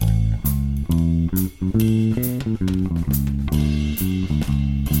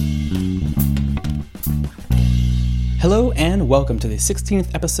and welcome to the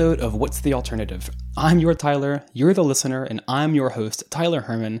 16th episode of What's the Alternative? I'm your Tyler, you're the listener, and I'm your host, Tyler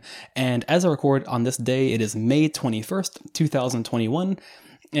Herman, and as I record on this day, it is May 21st, 2021,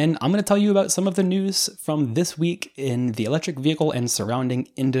 and I'm going to tell you about some of the news from this week in the electric vehicle and surrounding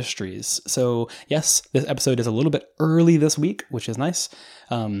industries. So yes, this episode is a little bit early this week, which is nice.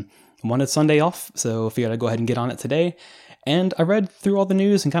 Wanted Sunday off, so figured I'd go ahead and get on it today. And I read through all the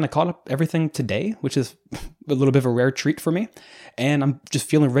news and kind of caught up everything today, which is a little bit of a rare treat for me. And I'm just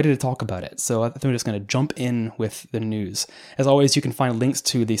feeling ready to talk about it. So I think I'm just going to jump in with the news. As always, you can find links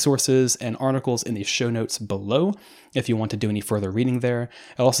to the sources and articles in the show notes below if you want to do any further reading there.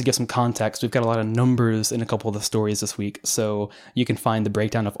 I'll also give some context. We've got a lot of numbers in a couple of the stories this week. So you can find the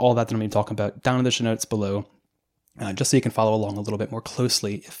breakdown of all that I'm going to be talking about down in the show notes below, just so you can follow along a little bit more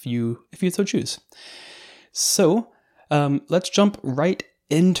closely if you so choose. So let's jump right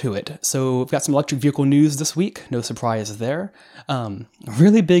into it. So we've got some electric vehicle news this week. No surprise there.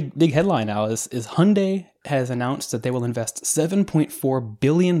 Really big headline now is Hyundai has announced that they will invest $7.4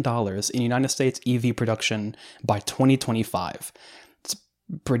 billion in United States EV production by 2025. It's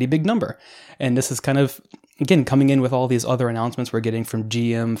a pretty big number. And this is kind of, again, coming in with all these other announcements we're getting from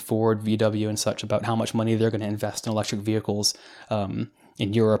GM, Ford, VW, and such about how much money they're going to invest in electric vehicles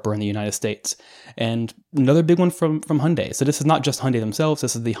in Europe or in the United States. And another big one from Hyundai. So this is not just Hyundai themselves.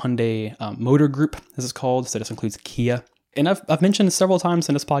 This is the Hyundai Motor Group, this is called. So this includes Kia. And I've mentioned several times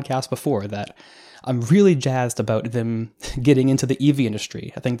in this podcast before that I'm really jazzed about them getting into the EV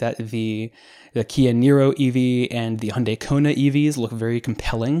industry. I think that the Kia Niro EV and the Hyundai Kona EVs look very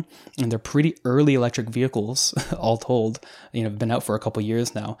compelling, and they're pretty early electric vehicles, all told. Have been out for a couple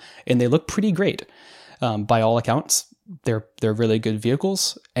years now, and they look pretty great. By all accounts, they're really good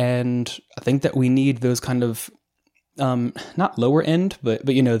vehicles, and I think that we need those kind of not lower end, but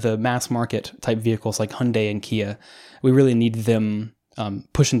the mass market type vehicles like Hyundai and Kia. We really need them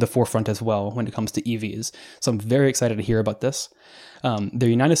pushing the forefront as well when it comes to EVs. So I'm very excited to hear about this. The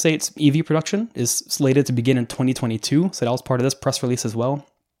United States EV production is slated to begin in 2022, so that was part of this press release as well.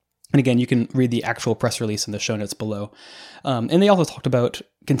 And again, you can read the actual press release in the show notes below. And they also talked about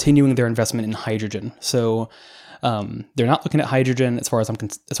continuing their investment in hydrogen. So they're not looking at hydrogen, as far as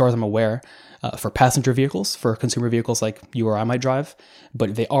I'm aware, for passenger vehicles, for consumer vehicles like you or I might drive,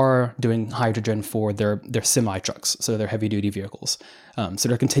 but they are doing hydrogen for their semi trucks, so their heavy duty vehicles. So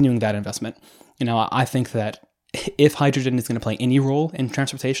they're continuing that investment. I think that if hydrogen is going to play any role in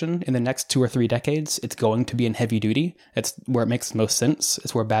transportation in the next 2 or 3 decades, it's going to be in heavy duty. It's where it makes the most sense.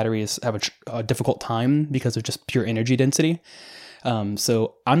 It's where batteries have a difficult time because of just pure energy density.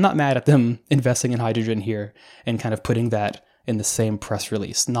 So I'm not mad at them investing in hydrogen here and kind of putting that in the same press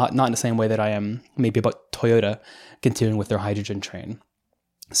release. Not in the same way that I am maybe about Toyota continuing with their hydrogen train.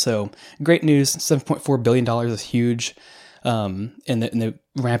 So great news. $7.4 billion is huge. And they're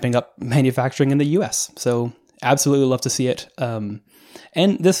ramping up manufacturing in the US. So absolutely love to see it.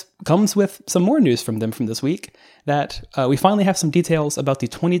 And this comes with some more news from them from this week that we finally have some details about the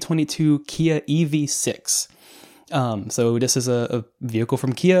 2022 Kia EV6. So this is a vehicle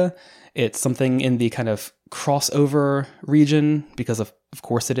from Kia. It's something in the kind of crossover region because of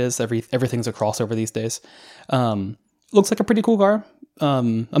course it is. Everything's a crossover these days. Looks like a pretty cool car.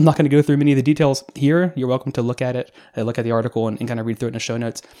 I'm not going to go through many of the details here. You're welcome to look at it, look at the article and kind of read through it in the show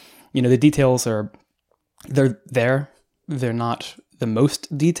notes. The details they're there. They're not the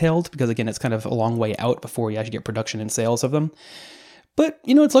most detailed because again, it's kind of a long way out before you actually get production and sales of them. But,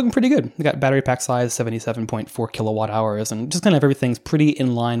 it's looking pretty good. We got battery pack size, 77.4 kilowatt hours, and just kind of everything's pretty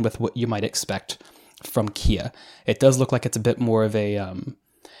in line with what you might expect from Kia. It does look like it's a bit more of a,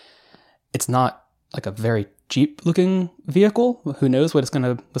 it's not like a very cheap looking vehicle. Who knows what's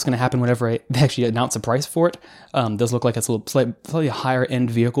going to happen whenever they actually announce a price for it. Does look like it's a little slightly higher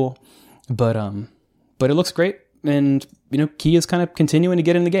end vehicle, but it looks great. And, Kia is kind of continuing to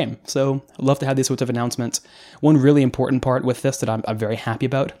get in the game. So I love to have these sorts of announcements. One really important part with this that I'm very happy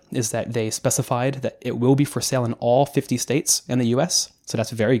about is that they specified that it will be for sale in all 50 states in the US. So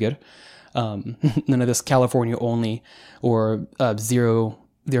that's very good. None of this California only or zero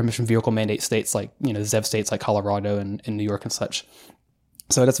emission vehicle mandate states like, ZEV states like Colorado and New York and such.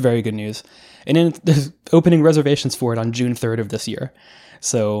 So that's very good news. And then there's opening reservations for it on June 3rd of this year.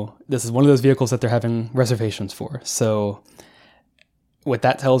 So this is one of those vehicles that they're having reservations for. So what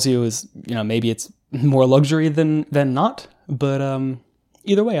that tells you is, maybe it's more luxury than not. But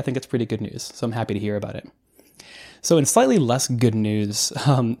either way, I think it's pretty good news. So I'm happy to hear about it. So in slightly less good news,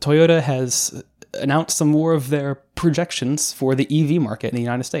 Toyota has announced some more of their projections for the EV market in the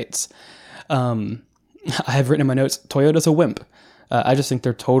United States. I have written in my notes, Toyota's a wimp. I just think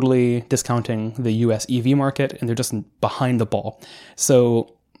they're totally discounting the US EV market, and they're just behind the ball.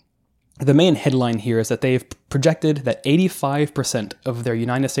 So the main headline here is that they've projected that 85% of their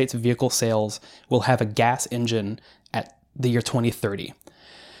United States vehicle sales will have a gas engine at the year 2030.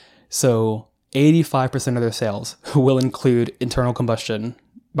 So 85% of their sales will include internal combustion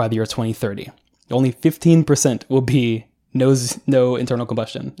by the year 2030. Only 15% will be no internal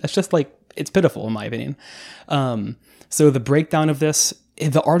combustion. That's just like, it's pitiful in my opinion. So the breakdown of this,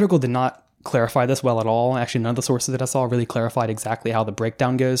 the article did not clarify this well at all. Actually, none of the sources that I saw really clarified exactly how the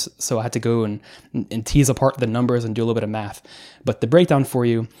breakdown goes. So I had to go and tease apart the numbers and do a little bit of math. But the breakdown for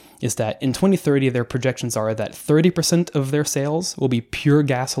you is that in 2030, their projections are that 30% of their sales will be pure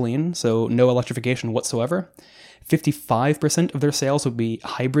gasoline, so no electrification whatsoever. 55% of their sales will be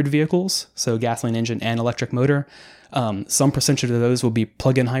hybrid vehicles, so gasoline engine and electric motor. Some percentage of those will be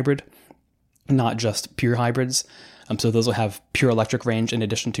plug-in hybrid, not just pure hybrids. So those will have pure electric range in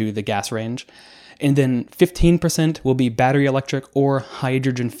addition to the gas range. And then 15% will be battery electric or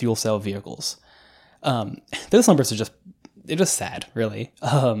hydrogen fuel cell vehicles. Those numbers are they're just sad, really.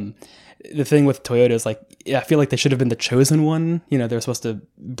 The thing with Toyota is I feel like they should have been the chosen one. They're supposed to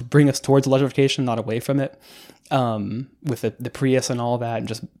bring us towards electrification, not away from it. With the Prius and all that, and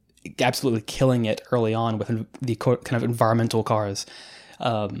just absolutely killing it early on with the kind of environmental cars.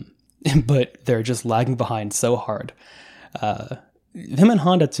 But they're just lagging behind so hard. Them and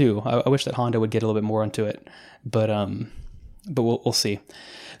Honda too. I wish that Honda would get a little bit more into it, but we'll see.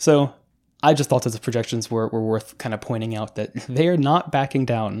 So I just thought those projections were worth kind of pointing out that they are not backing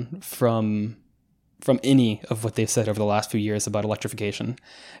down from any of what they've said over the last few years about electrification,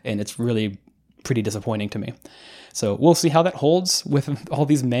 and it's really pretty disappointing to me. So we'll see how that holds with all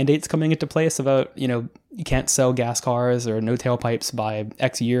these mandates coming into place about, you can't sell gas cars or no tailpipes by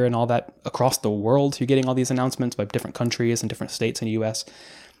X year and all that across the world. You're getting all these announcements by different countries and different states in the US.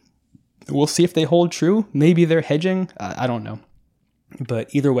 We'll see if they hold true. Maybe they're hedging. I don't know. But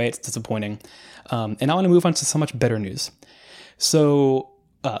either way, it's disappointing. And I want to move on to some much better news. So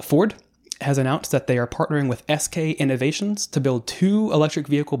Ford has announced that they are partnering with SK Innovations to build 2 electric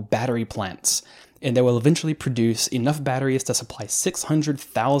vehicle battery plants, and they will eventually produce enough batteries to supply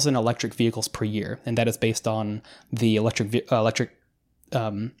 600,000 electric vehicles per year, and that is based on the electric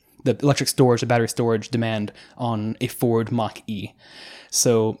storage, the battery storage demand on a Ford Mach-E.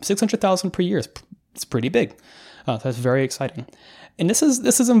 So 600,000 per year is pretty big. That's very exciting, and this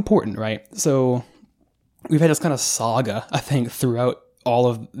is important, right? So we've had this kind of saga, I think, throughout all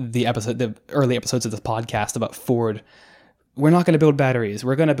of the early episodes of this podcast about Ford. We're not going to build batteries.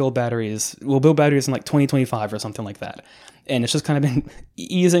 We're going to build batteries. We'll build batteries in 2025 or something like that. And it's just kind of been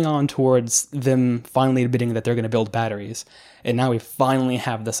easing on towards them finally admitting that they're going to build batteries. And now we finally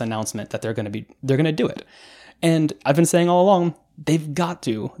have this announcement that they're going to do it. And I've been saying all along, they've got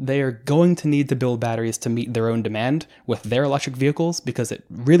to. They are going to need to build batteries to meet their own demand with their electric vehicles, because it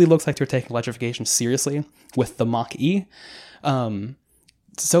really looks like they're taking electrification seriously with the Mach-E.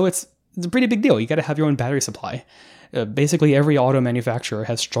 So it's a pretty big deal. You got to have your own battery supply. Basically, every auto manufacturer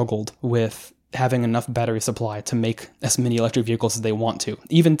has struggled with having enough battery supply to make as many electric vehicles as they want to.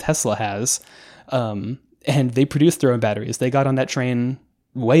 Even Tesla has, and they produce their own batteries. They got on that train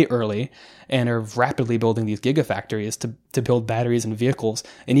way early and are rapidly building these gigafactories to build batteries in vehicles,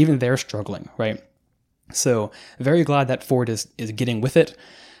 and even they're struggling, right? So very glad that Ford is getting with it.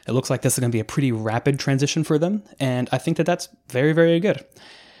 It looks like this is going to be a pretty rapid transition for them, and I think that that's very, very good.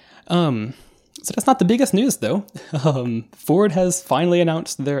 So that's not the biggest news, though. Ford has finally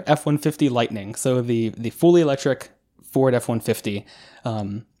announced their F-150 Lightning, so the fully electric Ford F-150.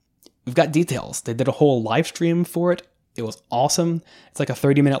 We've got details. They did a whole live stream for it. It was awesome. It's like a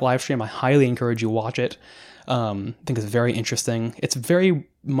 30-minute live stream. I highly encourage you to watch it. I think it's very interesting. It's very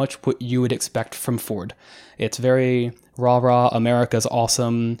much what you would expect from Ford. It's very rah-rah, America's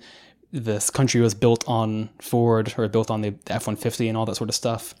awesome. This country was built on Ford, or built on the F-150 and all that sort of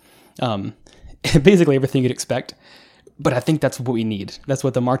stuff. Basically everything you'd expect. But I think that's what we need. That's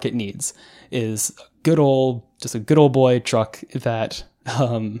what the market needs, is a good old boy truck that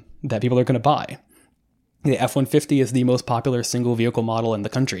people are going to buy. The F-150 is the most popular single vehicle model in the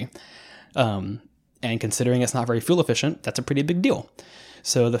country. And considering it's not very fuel efficient, that's a pretty big deal.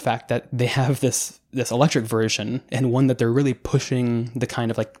 So the fact that they have this electric version, and one that they're really pushing the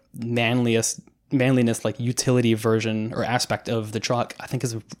kind of like manliness, like utility version or aspect of the truck, I think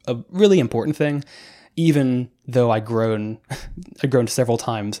is a really important thing. Even though I've grown several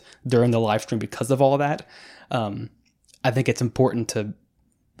times during the live stream because of all of that, I think it's important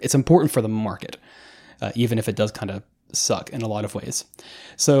for the market, even if it does kind of suck in a lot of ways.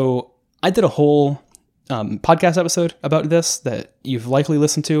 So I did a whole podcast episode about this that you've likely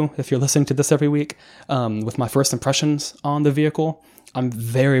listened to if you're listening to this every week, with my first impressions on the vehicle. I'm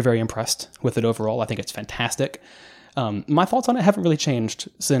very, very impressed with it overall. I think it's fantastic. My thoughts on it haven't really changed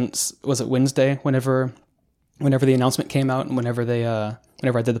since, was it Wednesday, whenever the announcement came out and whenever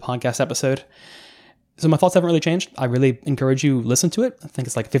I did the podcast episode. So my thoughts haven't really changed. I really encourage you listen to it. I think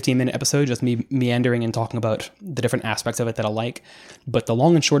it's like a 15-minute episode, just me meandering and talking about the different aspects of it that I like. But the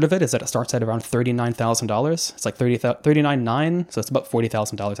long and short of it is that it starts at around $39,000. It's like $39,900, so it's about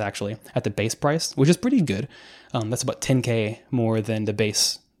 $40,000 actually at the base price, which is pretty good. That's about $10K more than the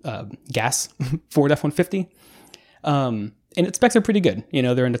base gas Ford F-150. And its specs are pretty good. You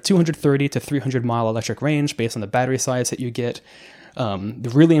know, they're in the 230 to 300 mile electric range based on the battery size that you get.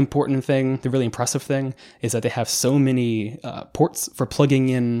 The really important thing, the really impressive thing, is that they have so many ports for plugging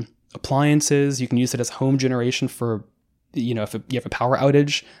in appliances. You can use it as home generation for, you know, if you have a power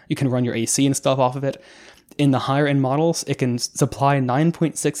outage, you can run your AC and stuff off of it. In the higher end models, it can supply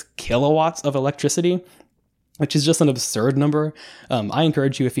 9.6 kilowatts of electricity, which is just an absurd number. I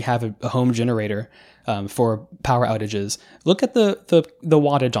encourage you, if you have a home generator for power outages, look at the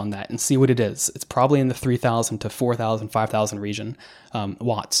wattage on that and see what it is. It's probably in the 3,000 to 4,000, 5,000 region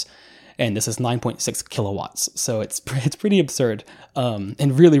watts. And this is 9.6 kilowatts. So it's pretty absurd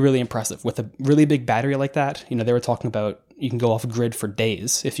and really, really impressive. With a really big battery like that, you know, they were talking about you can go off grid for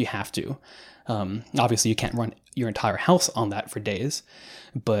days if you have to. Obviously, you can't run your entire house on that for days.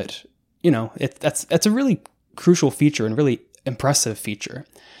 But, you know, that's a really crucial feature and really impressive feature.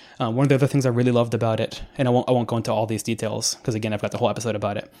 One of the other things I really loved about it, and I won't go into all these details because again I've got the whole episode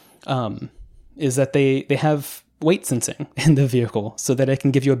about it, is that they have weight sensing in the vehicle so that it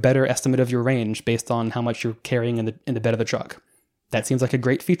can give you a better estimate of your range based on how much you're carrying in the bed of the truck. That seems like a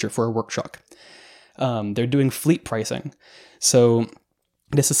great feature for a work truck. They're doing fleet pricing, so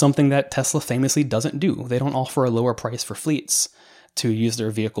this is something that Tesla famously doesn't do. They don't offer a lower price for fleets to use their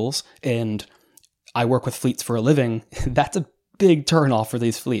vehicles, and I work with fleets for a living. That's a big turnoff for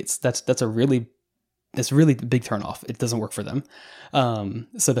these fleets. That's really big turnoff. It doesn't work for them.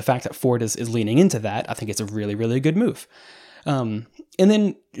 So the fact that Ford is leaning into that, I think it's a really, really good move. And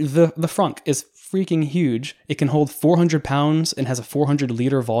then the frunk is freaking huge. It can hold 400 pounds and has a 400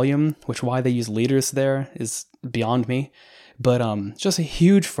 liter volume, which why they use liters there is beyond me. But just a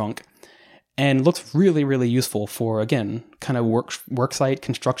huge frunk and looks really, really useful for, again, kind of work site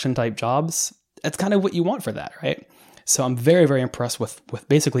construction type jobs. That's kind of what you want for that, right? So I'm very, very impressed with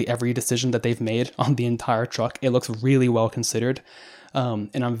basically every decision that they've made on the entire truck. It looks really well considered, and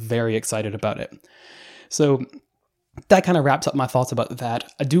I'm very excited about it. So that kind of wraps up my thoughts about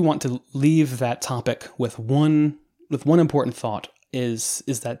that. I do want to leave that topic with one important thought, is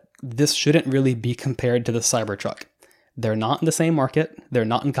that this shouldn't really be compared to the Cybertruck. They're not in the same market. They're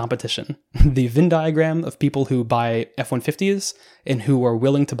not in competition. The Venn diagram of people who buy F-150s and who are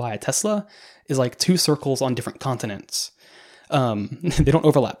willing to buy a Tesla is like two circles on different continents. They don't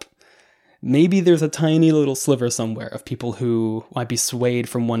overlap. Maybe there's a tiny little sliver somewhere of people who might be swayed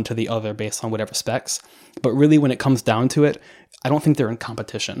from one to the other based on whatever specs. But really, when it comes down to it, I don't think they're in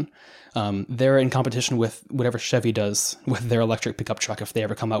competition. They're in competition with whatever Chevy does with their electric pickup truck if they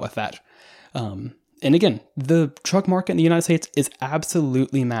ever come out with that. And again, the truck market in the United States is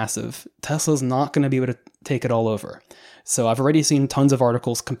absolutely massive. Tesla's not going to be able to take it all over. So I've already seen tons of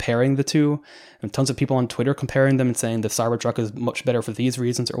articles comparing the two, and tons of people on Twitter comparing them and saying the Cybertruck is much better for these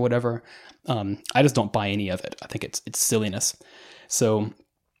reasons or whatever. I just don't buy any of it. I think it's silliness. So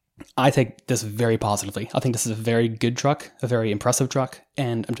I take this very positively. I think this is a very good truck, a very impressive truck,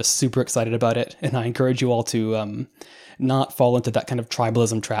 and I'm just super excited about it. And I encourage you all to not fall into that kind of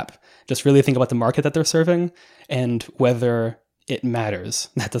tribalism trap. Just really think about the market that they're serving and whether it matters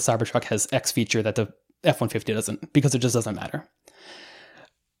that the Cybertruck has X feature that the F-150 doesn't, because it just doesn't matter.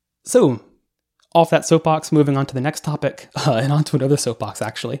 So, off that soapbox, moving on to the next topic, and on to another soapbox,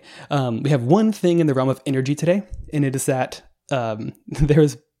 actually. We have one thing in the realm of energy today, and it is that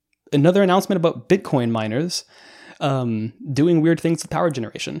there's another announcement about Bitcoin miners doing weird things with power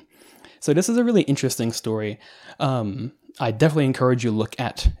generation. So this is a really interesting story. I definitely encourage you to look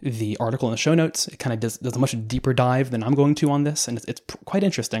at the article in the show notes. It kind of does a much deeper dive than I'm going to on this, and it's quite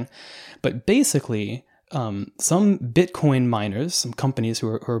interesting. But basically, some Bitcoin miners, some companies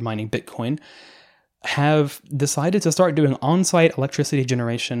who are mining Bitcoin, have decided to start doing on-site electricity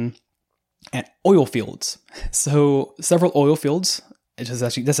generation at oil fields. So several oil fields, this is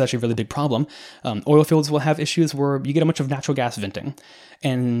actually a really big problem. Oil fields will have issues where you get a bunch of natural gas venting,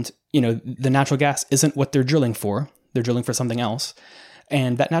 and the natural gas isn't what they're drilling for. They're drilling for something else,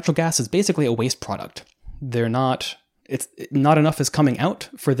 and that natural gas is basically a waste product. They're not it's not enough is coming out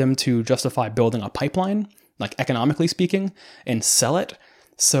for them to justify building a pipeline, like economically speaking, and sell it.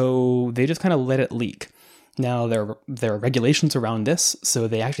 So they just kind of let it leak. Now, there are regulations around this, so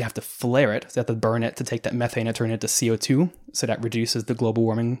they actually have to flare it. They have to burn it to take that methane and turn it into CO2, so that reduces the global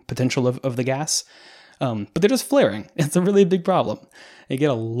warming potential of the gas. But they're just flaring. It's a really big problem. They get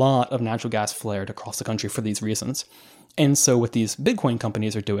a lot of natural gas flared across the country for these reasons. And so what these Bitcoin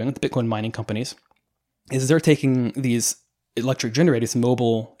companies are doing, the Bitcoin mining companies, is they're taking these electric generators,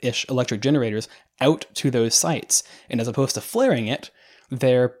 mobile-ish electric generators, out to those sites. And as opposed to flaring it,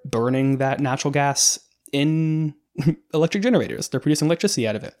 they're burning that natural gas in electric generators. They're producing electricity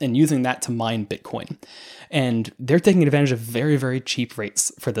out of it and using that to mine Bitcoin. And they're taking advantage of very, very cheap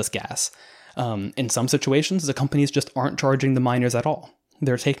rates for this gas. In some situations, the companies just aren't charging the miners at all.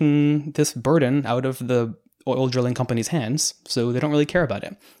 They're taking this burden out of the oil drilling companies' hands, so they don't really care about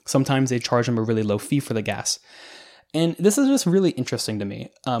it. Sometimes they charge them a really low fee for the gas. And this is just really interesting to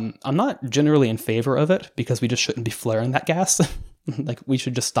me. I'm not generally in favor of it because we just shouldn't be flaring that gas. Like, we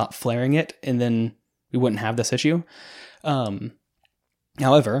should just stop flaring it and then we wouldn't have this issue.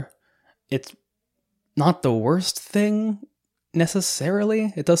 However, it's not the worst thing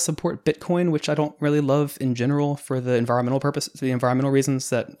necessarily. It does support Bitcoin, which I don't really love in general for the environmental environmental reasons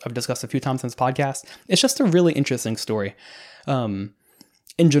that I've discussed a few times in this podcast. It's just a really interesting story.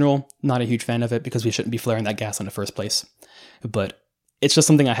 In general, not a huge fan of it because we shouldn't be flaring that gas in the first place. But it's just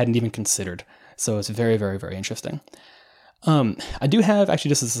something I hadn't even considered. So it's very, very, very interesting. I do have, actually,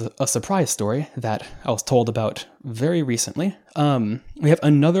 this is a surprise story that I was told about very recently. We have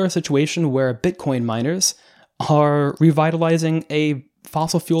another situation where Bitcoin miners are revitalizing a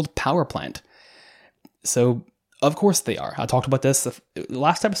fossil-fueled power plant. So, of course they are. I talked about this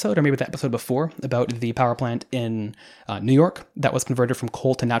last episode, or maybe the episode before, about the power plant in New York that was converted from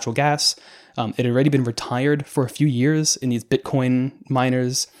coal to natural gas. It had already been retired for a few years, and these Bitcoin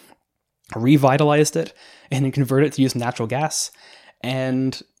miners revitalized it and then converted it to use natural gas,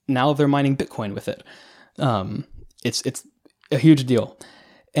 and now they're mining Bitcoin with it. It's a huge deal,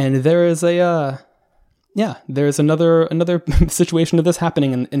 and there's another situation of this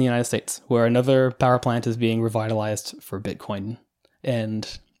happening in the United States where another power plant is being revitalized for Bitcoin,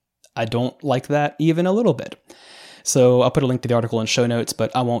 and I don't like that even a little bit. So I'll put a link to the article in show notes,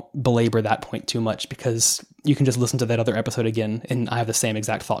 but I won't belabor that point too much because you can just listen to that other episode again, and I have the same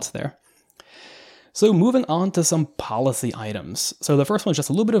exact thoughts there. So moving on to some policy items. So the first one is just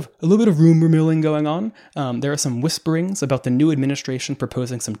a little bit of rumor milling going on. There are some whisperings about the new administration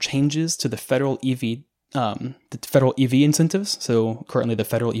proposing some changes to the federal EV incentives. So currently the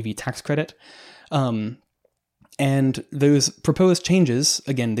federal EV tax credit. And those proposed changes,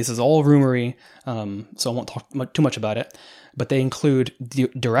 again, this is all rumory, so I won't talk too much about it, but they include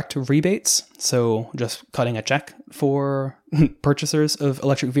direct rebates, so just cutting a check for purchasers of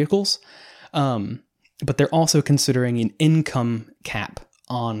electric vehicles. But they're also considering an income cap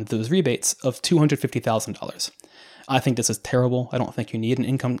on those rebates of $250,000. I think this is terrible. I don't think you need an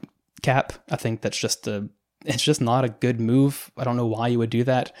income cap. I think that's it's just not a good move. I don't know why you would do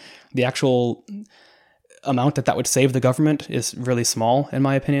that. The actual amount that would save the government is really small, in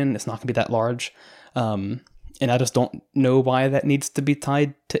my opinion. It's not going to be that large. And I just don't know why that needs to be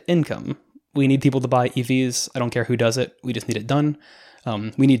tied to income. We need people to buy EVs. I don't care who does it. We just need it done.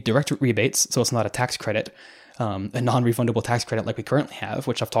 We need direct rebates, so it's not a tax credit, a non-refundable tax credit like we currently have,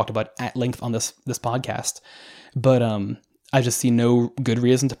 which I've talked about at length on this podcast. But I just see no good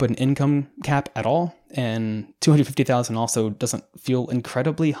reason to put an income cap at all, and $250,000 also doesn't feel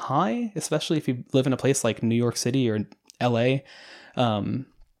incredibly high, especially if you live in a place like New York City or LA.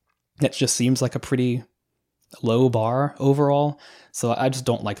 That just seems like a pretty low bar overall, so I just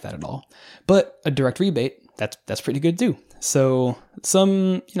don't like that at all. But a direct rebate, that's pretty good too. So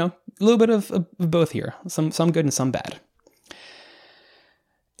some, a little bit of both here, some good and some bad.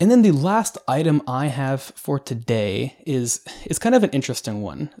 And then the last item I have for today is kind of an interesting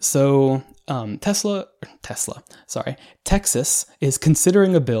one. So Texas is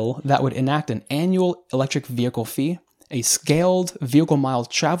considering a bill that would enact an annual electric vehicle fee, a scaled vehicle mile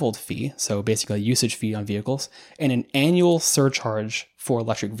traveled fee, so basically a usage fee on vehicles, and an annual surcharge for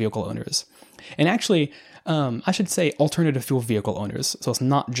electric vehicle owners. And actually, I should say alternative fuel vehicle owners. So it's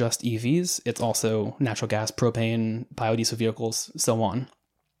not just EVs, it's also natural gas, propane, biodiesel vehicles, so on.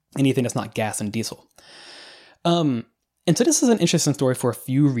 Anything that's not gas and diesel. And so this is an interesting story for a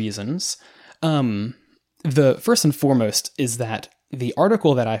few reasons. The first and foremost is that the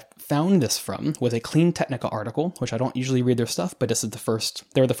article that I found this from was a Clean Technica article, which I don't usually read their stuff, but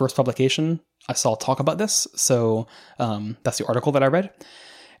they're the first publication I saw talk about this. So that's the article that I read.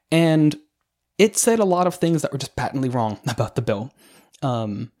 And it said a lot of things that were just patently wrong about the bill.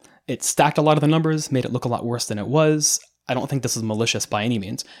 It stacked a lot of the numbers, made it look a lot worse than it was. I don't think this is malicious by any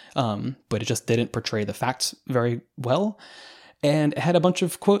means, but it just didn't portray the facts very well. And it had a bunch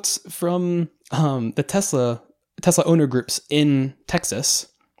of quotes from the Tesla owner groups in Texas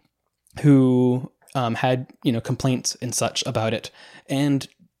who had, complaints and such about it. And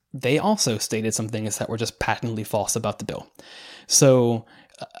they also stated some things that were just patently false about the bill. So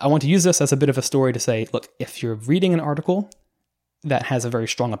I want to use this as a bit of a story to say, look, if you're reading an article that has a very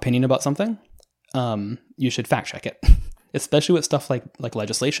strong opinion about something, you should fact check it. Especially with stuff like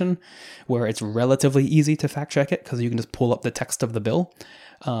legislation, where it's relatively easy to fact check it because you can just pull up the text of the bill.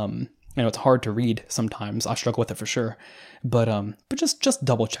 It's hard to read sometimes. I struggle with it for sure, but just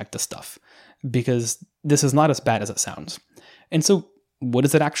double check the stuff because this is not as bad as it sounds. And so, what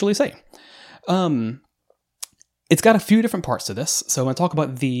does it actually say? It's got a few different parts to this. So I'm going to talk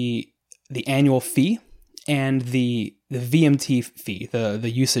about the annual fee and the VMT fee, the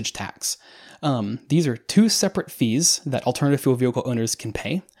usage tax. These are two separate fees that alternative fuel vehicle owners can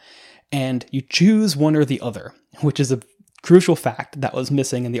pay, and you choose one or the other, which is a crucial fact that was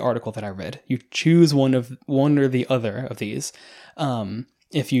missing in the article that I read. You choose one or the other of these.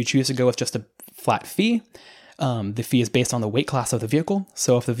 If you choose to go with just a flat fee, the fee is based on the weight class of the vehicle.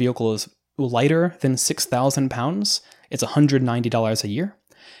 So if the vehicle is lighter than 6,000 pounds, it's $190 a year.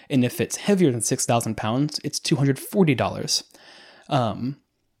 And if it's heavier than 6,000 pounds, it's $240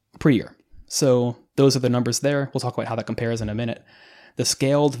 per year. So those are the numbers there. We'll talk about how that compares in a minute. The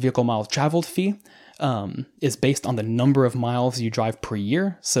scaled vehicle miles traveled fee is based on the number of miles you drive per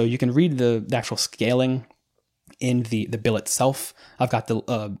year. So you can read the actual scaling in the bill itself. I've got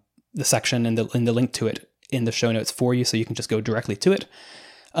the section and the link to it in the show notes for you, so you can just go directly to it.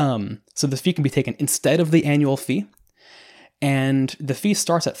 So the fee can be taken instead of the annual fee. And the fee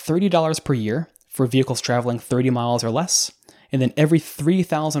starts at $30 per year for vehicles traveling 30 miles or less. And then every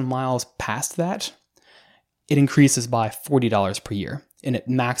 3,000 miles past that, it increases by $40 per year. And it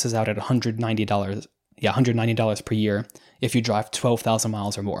maxes out at $190. Yeah, $190 per year if you drive 12,000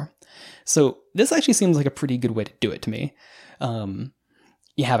 miles or more. So this actually seems like a pretty good way to do it to me.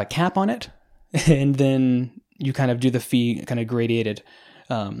 You have a cap on it, and then you kind of do the fee kind of graduated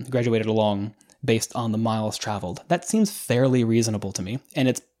along based on the miles traveled. That seems fairly reasonable to me, and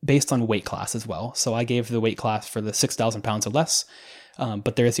it's based on weight class as well. So I gave the weight class for the 6,000 pounds or less,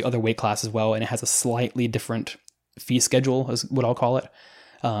 but there is the other weight class as well, and it has a slightly different fee schedule, is what I'll call it.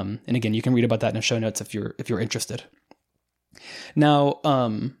 And again, you can read about that in the show notes if you're interested. Now,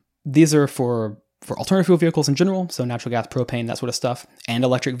 these are for alternative fuel vehicles in general, so natural gas, propane, that sort of stuff, and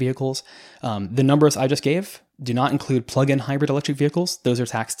electric vehicles. The numbers I just gave do not include plug-in hybrid electric vehicles. Those are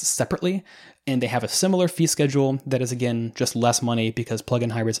taxed separately, and they have a similar fee schedule that is, again, just less money because plug-in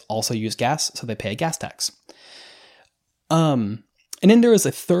hybrids also use gas, so they pay a gas tax. And then there is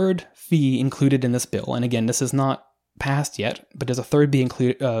a third fee included in this bill, and again, this is not passed yet, but there's a third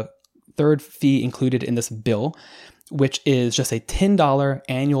fee included in this bill, which is just a $10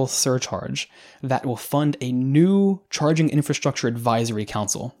 annual surcharge that will fund a new charging infrastructure advisory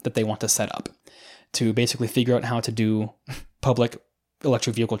council that they want to set up to basically figure out how to do public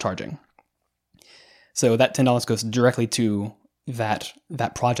electric vehicle charging. So that $10 goes directly to that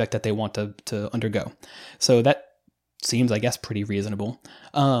project that they want to undergo. So that seems, I guess, pretty reasonable.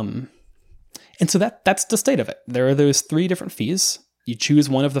 And so that's the state of it. There are those three different fees. You choose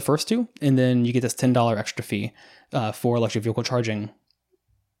one of the first two, and then you get this $10 extra fee for electric vehicle charging.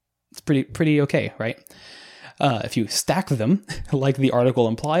 It's pretty okay, right? If you stack them, like the article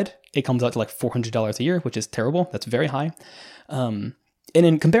implied, it comes out to like $400 a year, which is terrible. That's very high. And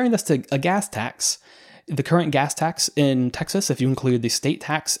in comparing this to a gas tax, the current gas tax in Texas, if you include the state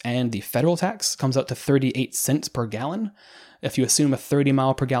tax and the federal tax, comes out to 38 cents per gallon. If you assume a 30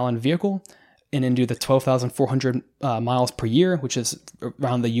 mile per gallon vehicle, and then do the 12,400 miles per year, which is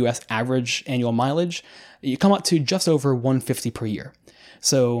around the U.S. average annual mileage, you come up to just over $150 per year.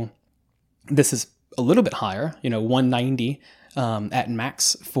 So this is a little bit higher, $190 at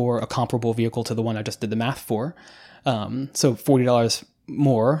max for a comparable vehicle to the one I just did the math for. So $40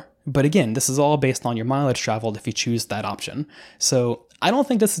 more. But again, this is all based on your mileage traveled if you choose that option. So I don't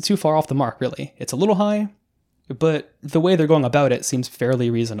think this is too far off the mark, really. It's a little high, but the way they're going about it seems fairly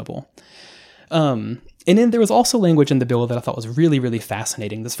reasonable. And then there was also language in the bill that I thought was really, really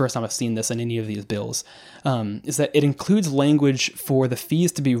fascinating. This is the first time I've seen this in any of these bills, is that it includes language for the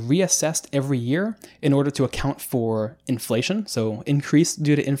fees to be reassessed every year in order to account for inflation, so increase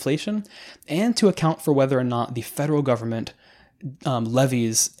due to inflation, and to account for whether or not the federal government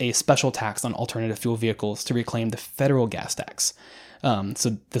levies a special tax on alternative fuel vehicles to reclaim the federal gas tax.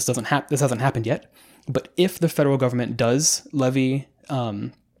 So this hasn't happened yet. But if the federal government does levy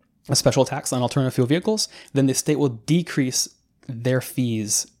a special tax on alternative fuel vehicles, then the state will decrease their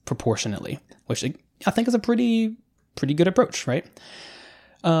fees proportionately, which I think is a pretty good approach, right?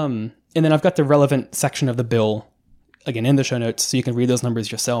 And then I've got the relevant section of the bill, again, in the show notes, so you can read those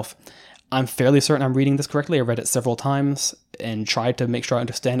numbers yourself. I'm fairly certain I'm reading this correctly. I read it several times and tried to make sure I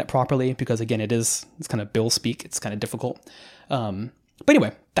understand it properly because, again, it's kind of bill speak. It's kind of difficult. But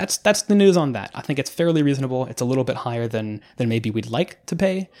anyway, that's the news on that. I think it's fairly reasonable. It's a little bit higher than maybe we'd like to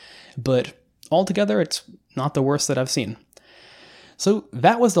pay, but altogether, it's not the worst that I've seen. So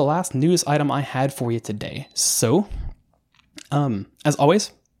that was the last news item I had for you today. So, as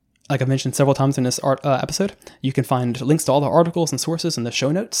always, like I've mentioned several times in this episode, you can find links to all the articles and sources in the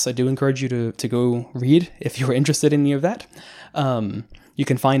show notes. I do encourage you to go read if you're interested in any of that. You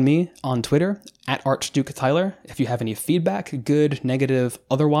can find me on Twitter at ArchdukeTyler. If you have any feedback, good, negative,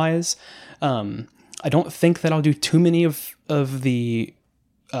 otherwise. I don't think that I'll do too many of the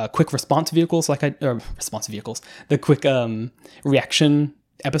quick response vehicles the quick reaction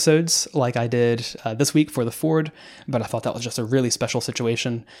episodes like I did this week for the Ford, but I thought that was just a really special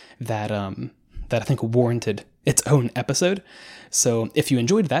situation that I think warranted its own episode. So if you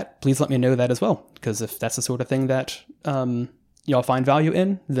enjoyed that, please let me know that as well, because if that's the sort of thing that y'all find value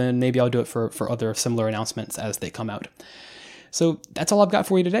in, then maybe I'll do it for other similar announcements as they come out. So that's all I've got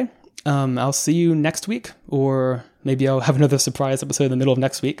for you today. I'll see you next week, or maybe I'll have another surprise episode in the middle of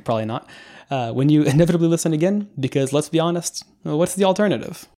next week. Probably not. When you inevitably listen again, because let's be honest, what's the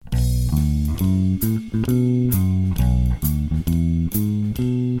alternative?